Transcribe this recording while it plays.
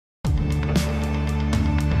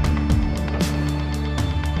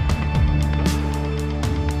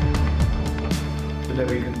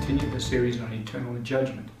series on eternal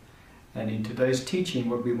judgment. And in today's teaching,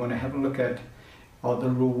 what we want to have a look at are the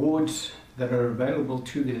rewards that are available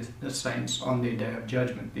to the saints on their day of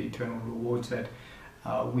judgment, the eternal rewards that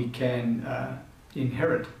we can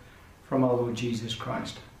inherit from our Lord Jesus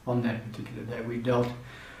Christ on that particular day. We dealt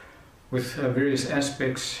with various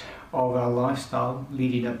aspects of our lifestyle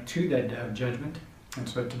leading up to that day of judgment. And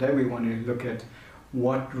so today we want to look at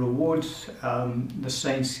what rewards the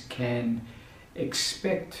saints can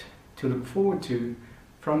expect to look forward to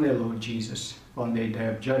from their Lord Jesus on their day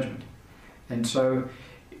of judgment. And so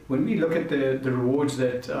when we look at the rewards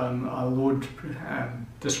that our Lord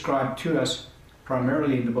described to us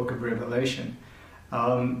primarily in the book of Revelation,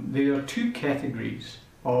 there are two categories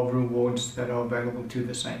of rewards that are available to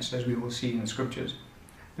the saints, as we will see in the scriptures.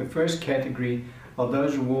 The first category are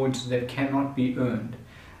those rewards that cannot be earned.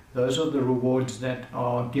 Those are the rewards that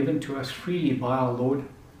are given to us freely by our Lord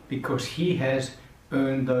because He has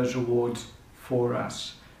earned those rewards for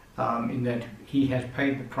us, in that He has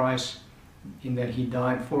paid the price, in that He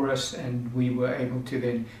died for us, and we were able to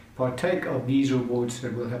then partake of these rewards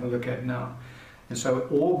that we'll have a look at now. And so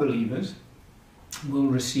all believers will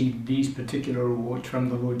receive these particular rewards from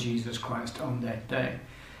the Lord Jesus Christ on that day.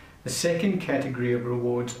 The second category of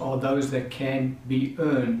rewards are those that can be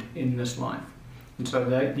earned in this life. And so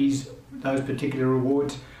those particular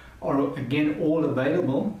rewards are again all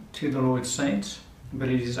available to the Lord's saints, but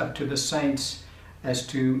it is up to the saints as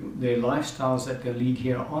to their lifestyles that they lead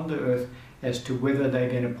here on the earth, as to whether they're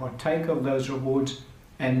going to partake of those rewards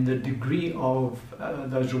and the degree of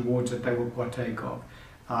those rewards that they will partake of.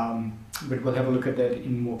 But we'll have a look at that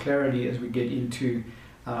in more clarity as we get into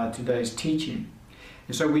today's teaching.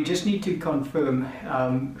 And so we just need to confirm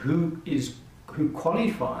who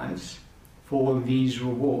qualifies for these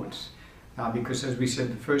rewards, because as we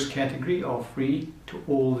said, the first category are free to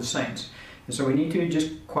all the saints. And so we need to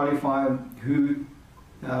just qualify who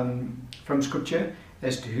from Scripture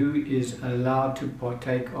as to who is allowed to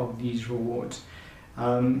partake of these rewards.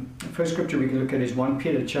 The first scripture we can look at is 1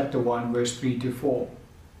 Peter chapter 1 verse 3 to 4.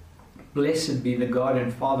 Blessed be the God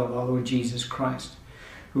and Father of our Lord Jesus Christ,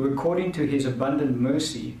 who according to His abundant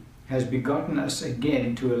mercy has begotten us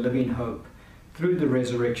again to a living hope through the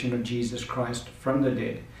resurrection of Jesus Christ from the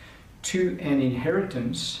dead, to an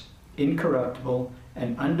inheritance incorruptible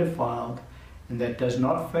and undefiled, and that does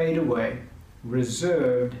not fade away,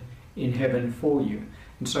 reserved in heaven for you.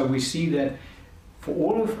 And so we see that for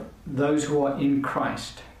all of those who are in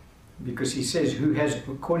Christ, because He says, who has,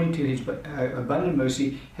 according to His abundant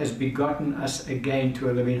mercy, has begotten us again to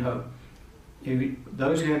a living hope.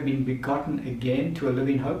 Those who have been begotten again to a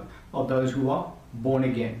living hope are those who are born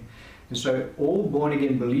again. And so all born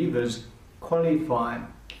again believers qualify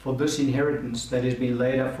for this inheritance that has been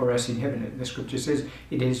laid up for us in heaven. The scripture says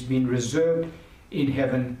it has been reserved in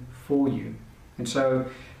heaven for you. And so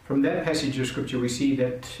from that passage of scripture we see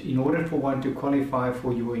that in order for one to qualify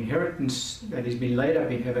for your inheritance that has been laid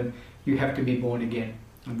up in heaven, you have to be born again.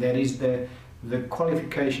 And that is the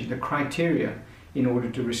qualification, the criteria in order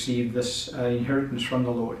to receive this inheritance from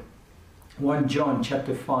the Lord. 1 John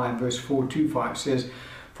chapter 5 verse 4 to 5 says,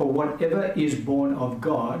 for whatever is born of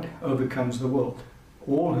God overcomes the world.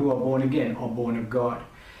 All who are born again are born of God.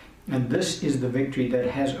 And this is the victory that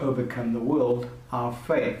has overcome the world, our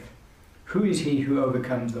faith. Who is he who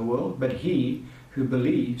overcomes the world but he who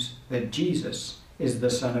believes that Jesus is the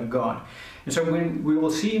Son of God? And so when we will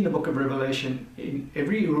see in the book of Revelation, in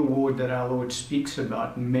every reward that our Lord speaks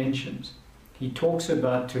about and mentions, He talks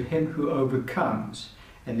about to him who overcomes,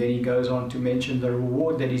 and then He goes on to mention the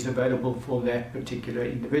reward that is available for that particular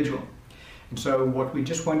individual. And so what we're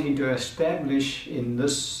just wanting to establish in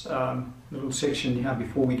this little section here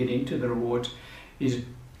before we get into the rewards is,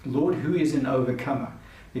 Lord, who is an overcomer?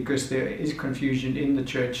 Because there is confusion in the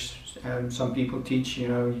church. Some people teach,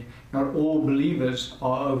 not all believers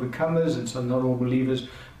are overcomers, and so not all believers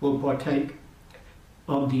will partake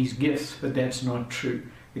of these gifts, but that's not true,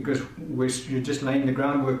 because you're just laying the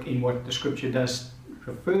groundwork in what the scripture does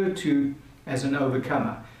refer to as an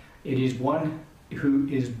overcomer. It is one who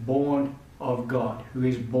is born of God, who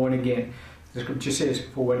is born again. The scripture says,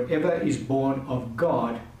 for whatever is born of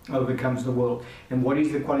God overcomes the world. And what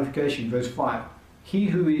is the qualification? Verse 5.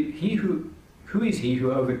 Who is he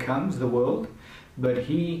who overcomes the world? But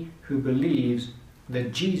he who believes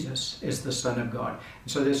that Jesus is the Son of God.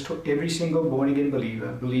 And so every single born-again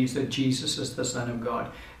believer believes that Jesus is the Son of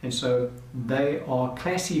God. And so they are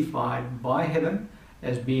classified by heaven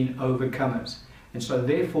as being overcomers. And so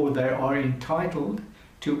therefore they are entitled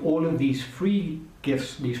to all of these free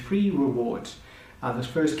gifts, these free rewards. This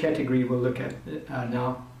first category we'll look at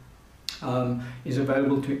now is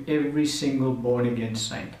available to every single born-again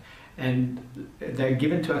saint. and they're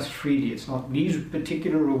given to us freely. It's not, these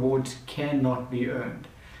particular rewards cannot be earned.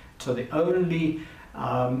 So the only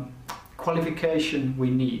qualification we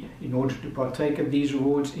need in order to partake of these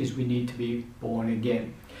rewards is we need to be born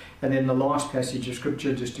again. And then the last passage of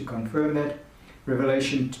scripture, just to confirm that,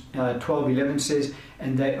 Revelation 12:11 says,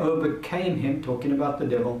 "And they overcame him," talking about the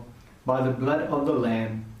devil, "by the blood of the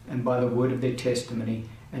Lamb and by the word of their testimony,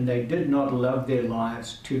 and they did not love their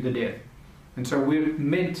lives to the death." And so we're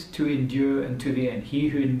meant to endure unto the end. He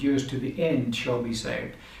who endures to the end shall be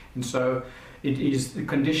saved. And so it is the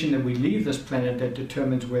condition that we leave this planet that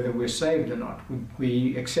determines whether we're saved or not.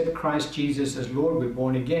 We accept Christ Jesus as Lord, we're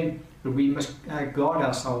born again, but we must guard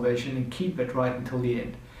our salvation and keep it right until the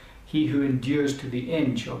end. He who endures to the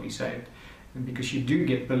end shall be saved. And because you do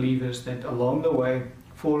get believers that along the way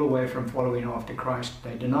fall away from following after Christ,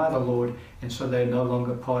 they deny the Lord, and so they're no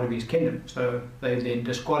longer part of his kingdom. So they then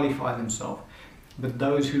disqualify themselves. But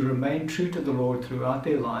those who remain true to the Lord throughout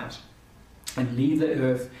their lives and leave the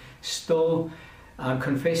earth still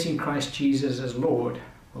confessing Christ Jesus as Lord,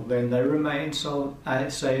 well, then they remain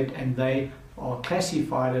saved, and they are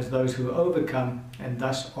classified as those who overcome, and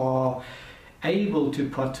thus are able to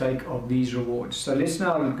partake of these rewards. So let's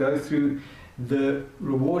now go through the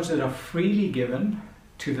rewards that are freely given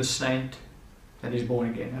to the saint that is born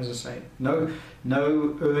again. As I say, no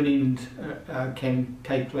earning can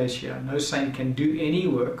take place here. No saint can do any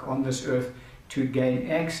work on this earth to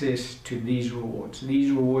gain access to these rewards.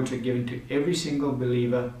 These rewards are given to every single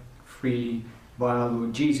believer freely by our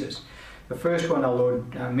Lord Jesus. The first one our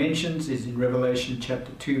Lord mentions is in Revelation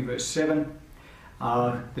chapter 2 verse 7,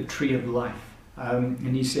 the tree of life.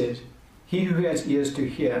 And he says, "He who has ears to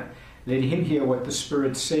hear, let him hear what the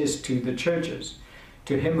Spirit says to the churches.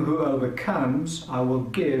 To him who overcomes, I will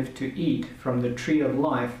give to eat from the tree of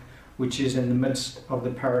life, which is in the midst of the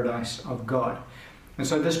paradise of God." And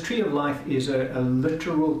so this tree of life is a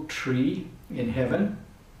literal tree in heaven,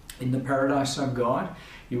 in the paradise of God.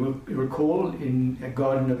 You will recall in the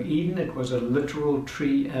Garden of Eden, it was a literal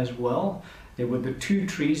tree as well. There were the two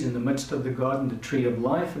trees in the midst of the garden, the tree of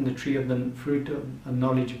life and the tree of the fruit of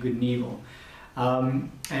knowledge of good and evil.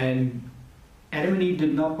 And Adam and Eve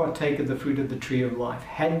did not partake of the fruit of the tree of life.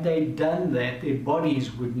 Had they done that, their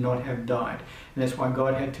bodies would not have died. And that's why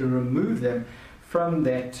God had to remove them from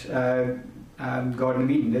that Garden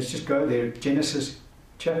of Eden. Let's just go there. Genesis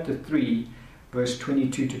chapter 3, verse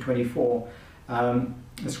 22 to 24.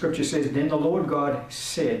 The scripture says, "Then the Lord God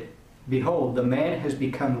said, Behold, the man has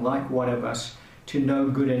become like one of us, to know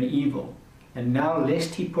good and evil. And now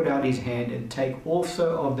lest he put out his hand and take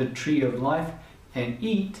also of the tree of life and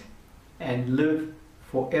eat and live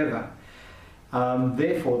forever.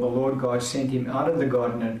 Therefore the Lord God sent him out of the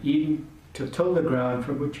Garden of Eden to till the ground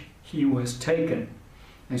from which he was taken.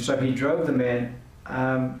 And so he drove the man,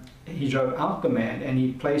 he drove out the man, and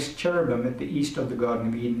he placed cherubim at the east of the Garden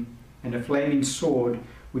of Eden, and a flaming sword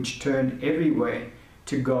which turned every way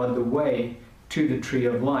to guard the way to the tree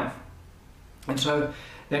of life." And so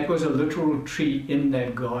that was a literal tree in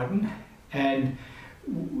that garden. And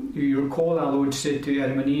you recall our Lord said to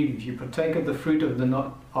Adam and Eve, "If you partake of the fruit of the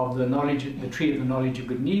knowledge, the tree of the knowledge of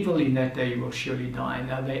good and evil, in that day you will surely die."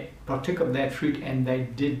 Now they partook of that fruit, and they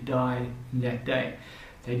did die in that day.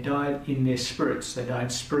 They died in their spirits. They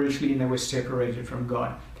died spiritually, and they were separated from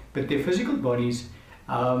God. But their physical bodies,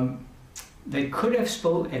 they could have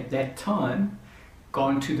still at that time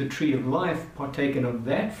gone to the tree of life, partaken of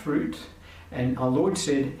that fruit, and our Lord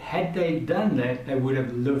said, had they done that, they would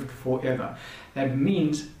have lived forever. That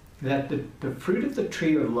means that the fruit of the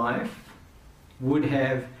tree of life would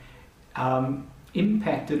have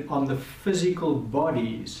impacted on the physical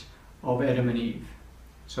bodies of Adam and Eve.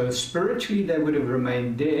 So spiritually they would have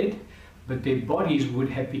remained dead, but their bodies would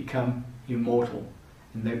have become immortal,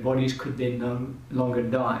 and their bodies could then no longer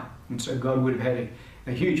die. And so God would have had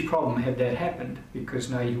a huge problem had that happened, because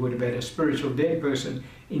now you would have had a spiritual dead person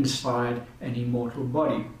inside an immortal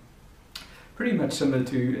body. Pretty much similar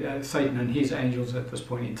to Satan and his angels at this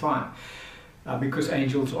point in time, because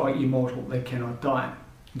angels are immortal, they cannot die.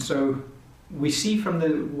 And so we see from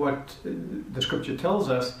what the scripture tells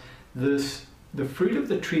us, the fruit of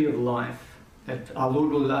the tree of life that our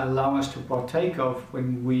Lord will allow us to partake of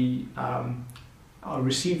when we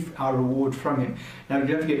receive our reward from Him. Now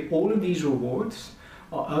don't forget, all of these rewards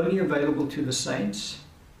are only available to the saints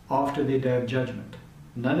after their day of judgment.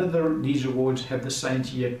 None of these rewards have the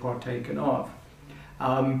saints yet partaken of.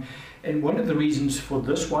 And one of the reasons for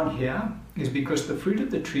this one here is because the fruit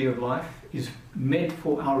of the tree of life is meant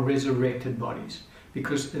for our resurrected bodies.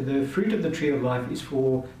 Because the fruit of the tree of life is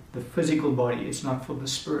for the physical body, it's not for the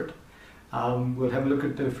spirit. We'll have a look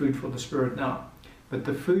at the fruit for the spirit now. but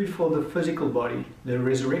the food for the physical body, the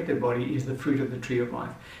resurrected body, is the fruit of the tree of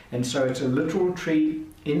life. And so it's a literal tree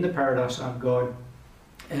in the paradise of God,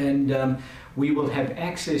 and we will have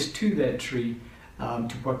access to that tree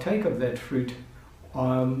to partake of that fruit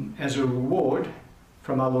as a reward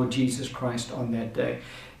from our Lord Jesus Christ on that day.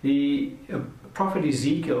 The prophet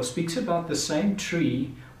Ezekiel speaks about the same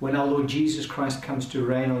tree when our Lord Jesus Christ comes to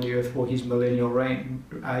reign on the earth for his millennial reign.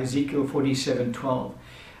 Ezekiel 47:12.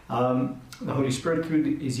 The Holy Spirit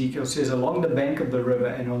through Ezekiel says, along the bank of the river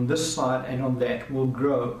and on this side and on that will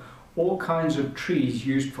grow all kinds of trees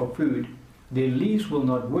used for food. Their leaves will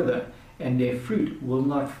not wither and their fruit will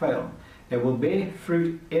not fail. They will bear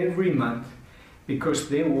fruit every month because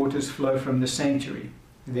their waters flow from the sanctuary.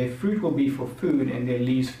 Their fruit will be for food and their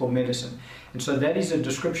leaves for medicine. And so that is a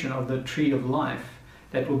description of the tree of life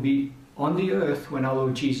that will be on the earth when our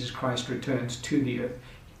Lord Jesus Christ returns to the earth.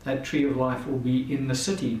 That tree of life will be in the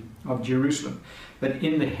city of Jerusalem. But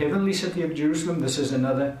in the heavenly city of Jerusalem, this is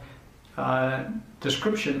another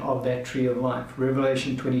description of that tree of life.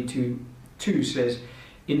 Revelation 22:2 says,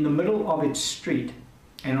 in the middle of its street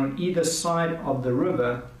and on either side of the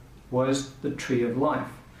river was the tree of life,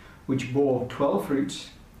 which bore 12 fruits,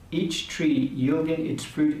 each tree yielding its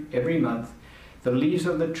fruit every month. The leaves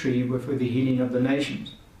of the tree were for the healing of the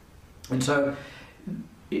nations. And so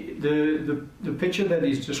the picture that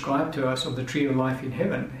is described to us of the tree of life in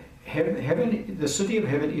heaven, the city of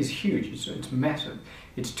heaven is huge. It's massive.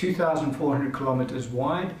 It's 2,400 kilometers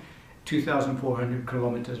wide, 2,400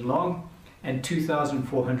 kilometers long, and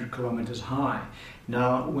 2,400 kilometers high.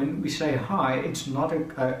 Now, when we say high, it's not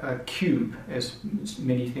a cube, as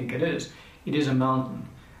many think it is. It is a mountain.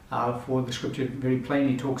 For the scripture very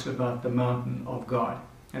plainly talks about the mountain of God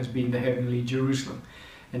as being the heavenly Jerusalem.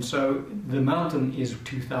 And so the mountain is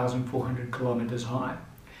 2,400 kilometers high.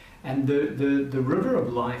 And the river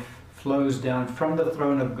of life flows down from the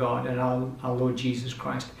throne of God and our Lord Jesus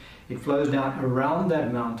Christ. It flows down around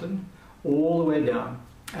that mountain, all the way down.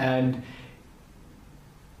 And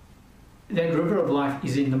that river of life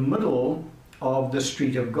is in the middle of the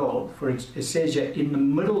street of gold. For it says here, in the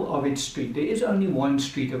middle of its street. There is only one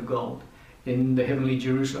street of gold in the heavenly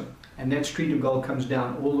Jerusalem. And that street of gold comes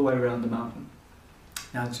down all the way around the mountain.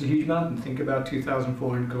 Now, it's a huge mountain. Think about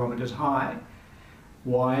 2,400 kilometers high,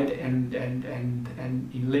 wide, and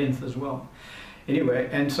in length as well. Anyway,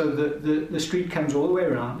 and so the street comes all the way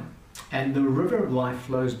around, and the river of life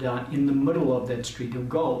flows down in the middle of that street of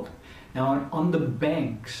gold. Now, on the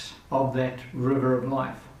banks of that river of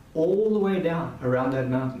life, all the way down around that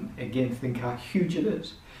mountain, again, think how huge it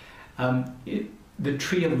is. The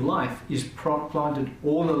tree of life is planted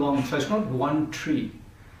all along, so it's not one tree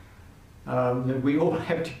that we all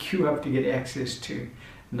have to queue up to get access to.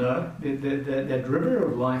 No, that river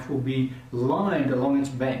of life will be lined along its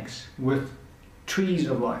banks with trees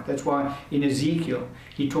of life. That's why in Ezekiel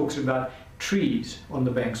he talks about trees on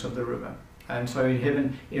the banks of the river. And so in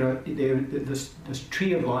heaven, this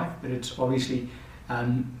tree of life, but it's obviously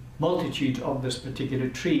multitudes of this particular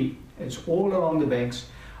tree. It's all along the banks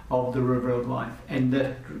of the river of life, and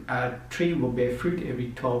that tree will bear fruit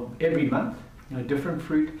every month, different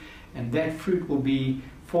fruit, and that fruit will be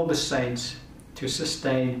for the saints to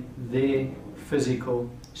sustain their physical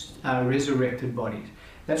resurrected bodies.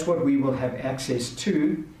 That's what we will have access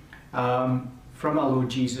to from our Lord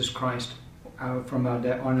Jesus Christ from our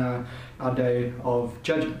day of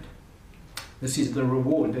judgment. This is the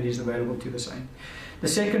reward that is available to the saint. The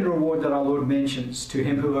second reward that our Lord mentions, to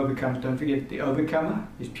him who overcomes, don't forget, the overcomer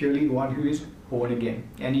is purely the one who is born again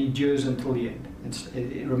and endures until the end.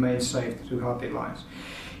 It remains safe throughout their lives.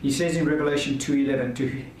 He says in Revelation 2:11, to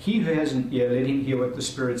he who has an ear, let him hear what the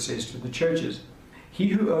Spirit says to the churches. He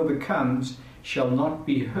who overcomes shall not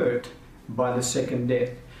be hurt by the second death.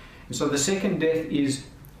 And so the second death is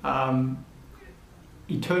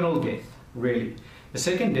eternal death, really. The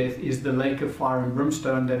second death is the lake of fire and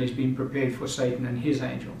brimstone that is being prepared for Satan and his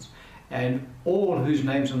angels. And all whose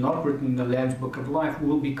names are not written in the Lamb's Book of Life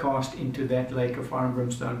will be cast into that lake of fire and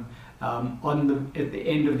brimstone at the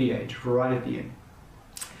end of the age, right at the end.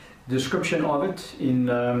 The description of it in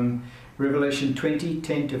Revelation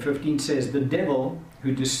 20:10-15 says, the devil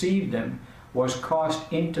who deceived them was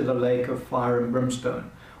cast into the lake of fire and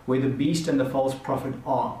brimstone, where the beast and the false prophet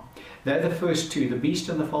are. They're the first two. The beast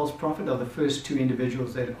and the false prophet are the first two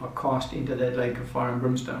individuals that are cast into that lake of fire and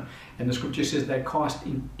brimstone. And the scripture says they're cast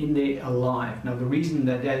in there alive. Now the reason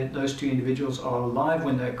that those two individuals are alive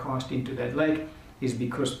when they're cast into that lake is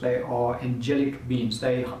because they are angelic beings.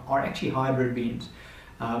 They are actually hybrid beings.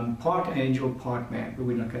 Part angel, part man. But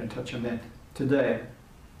we're not going to touch on that today.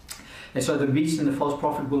 And so the beast and the false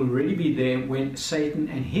prophet will already be there when Satan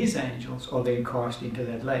and his angels are then cast into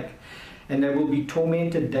that lake. And they will be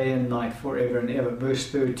tormented day and night forever and ever. Verse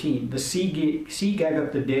 13, the sea gave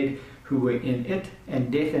up the dead who were in it,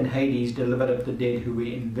 and death and Hades delivered up the dead who were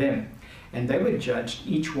in them. And they were judged,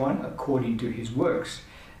 each one according to his works.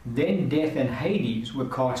 Then death and Hades were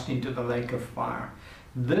cast into the lake of fire.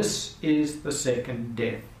 This is the second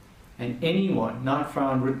death. And anyone not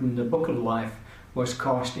found written in the book of life was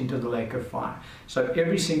cast into the lake of fire. So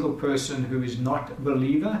every single person who is not a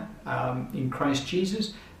believer in Christ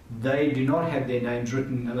Jesus, they do not have their names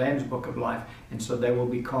written in the Lamb's book of life, and so they will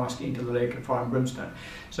be cast into the lake of fire and brimstone.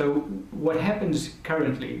 So what happens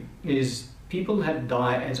currently is people that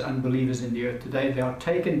die as unbelievers in the earth today, they are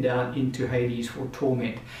taken down into Hades for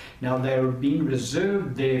torment. Now they are being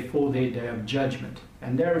reserved there for their day of judgment,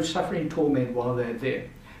 and they are suffering torment while they're there,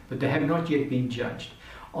 but they have not yet been judged.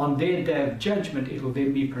 On their day of judgment, it will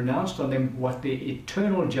then be pronounced on them what their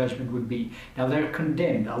eternal judgment would be. Now they're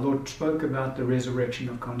condemned. Our Lord spoke about the resurrection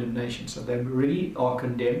of condemnation. So they really are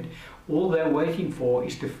condemned. All they're waiting for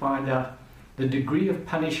is to find out the degree of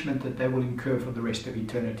punishment that they will incur for the rest of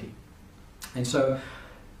eternity. And so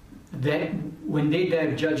that when their day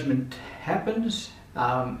of judgment happens,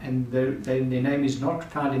 and their name is not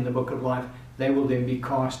found in the book of life, they will then be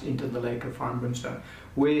cast into the lake of fire and brimstone,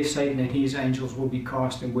 where Satan and his angels will be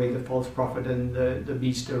cast, and where the false prophet and the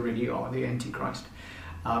beast already are, the Antichrist.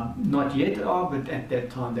 Not yet are, but at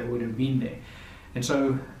that time they would have been there. And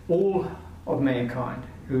so all of mankind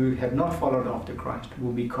who have not followed after Christ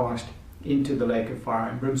will be cast into the lake of fire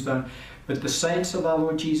and brimstone. But the saints of our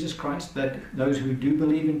Lord Jesus Christ, that those who do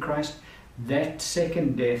believe in Christ, that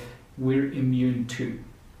second death we're immune to.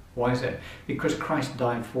 Why is that? Because Christ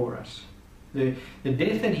died for us. The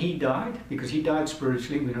death that he died, because he died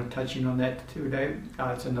spiritually, we're not touching on that today,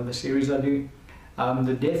 it's another series I do.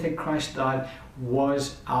 The death that Christ died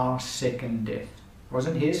was our second death. It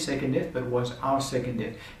wasn't his second death, but was our second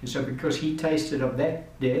death. And so because he tasted of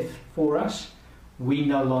that death for us, we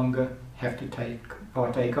no longer have to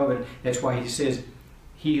partake of it. That's why he says,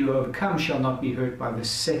 he who overcomes shall not be hurt by the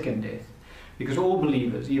second death. Because all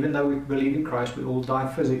believers, even though we believe in Christ, we all die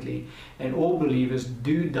physically, and all believers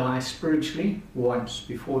do die spiritually once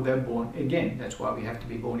before they're born again. That's why we have to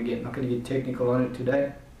be born again. I'm not going to get technical on it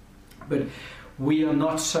today, but we are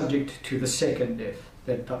not subject to the second death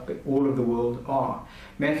that all of the world are.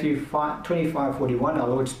 Matthew 25:41, our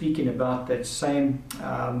Lord speaking about that same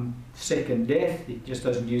second death. He just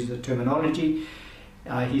doesn't use the terminology.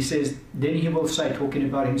 He says, then he will say, talking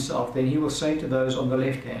about himself, then he will say to those on the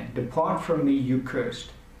left hand, depart from me, you cursed,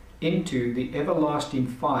 into the everlasting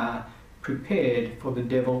fire prepared for the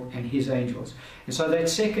devil and his angels. And so that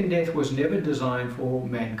second death was never designed for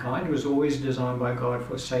mankind. It was always designed by God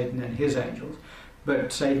for Satan and his angels.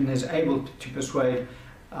 But Satan is able to persuade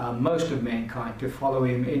most of mankind to follow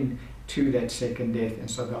him into that second death, and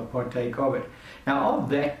so they'll partake of it. Now, of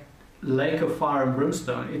that lake of fire and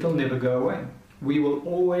brimstone, it'll never go away. We will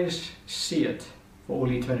always see it for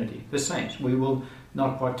all eternity. The saints, we will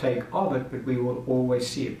not partake of it, but we will always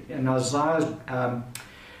see it. In Isaiah's,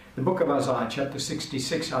 the book of Isaiah, chapter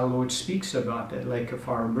 66, our Lord speaks about that lake of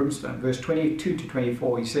fire and brimstone. Verse 22 to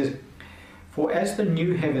 24, he says, for as the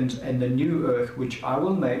new heavens and the new earth, which I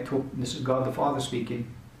will make, this is God the Father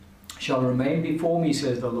speaking, shall remain before me,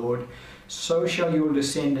 says the Lord, so shall your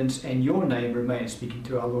descendants and your name remain, speaking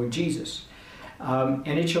to our Lord Jesus. And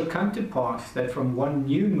it shall come to pass that from one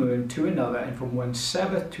new moon to another, and from one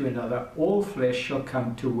Sabbath to another, all flesh shall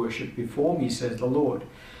come to worship before me, says the Lord.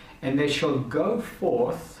 And they shall go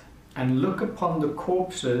forth and look upon the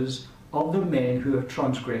corpses of the men who have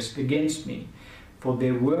transgressed against me. For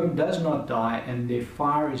their worm does not die, and their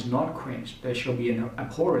fire is not quenched. They shall be an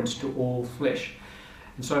abhorrence to all flesh.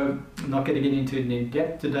 And so, I'm not going to get into it in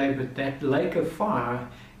depth today, but that lake of fire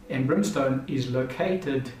and brimstone is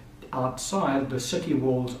located outside the city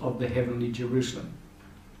walls of the heavenly Jerusalem.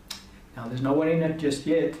 Now there's no one in it just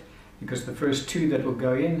yet, because the first two that will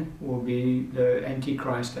go in will be the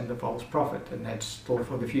Antichrist and the false prophet, and that's still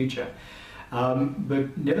for the future.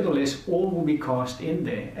 But nevertheless, all will be cast in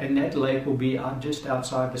there, and that lake will be just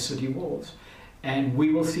outside the city walls. And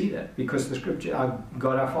we will see that, because the scripture,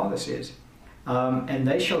 God our Father says, and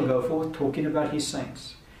they shall go forth, talking about his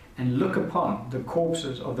saints, and look upon the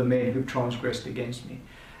corpses of the men who transgressed against me.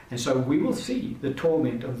 And so we will see the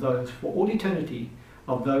torment of those for all eternity,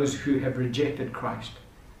 of those who have rejected Christ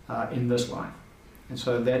in this life. And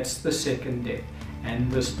so that's the second death.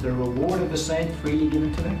 And the reward of the saints freely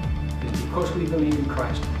given to them is because we believe in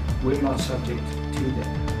Christ, we're not subject to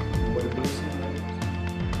that.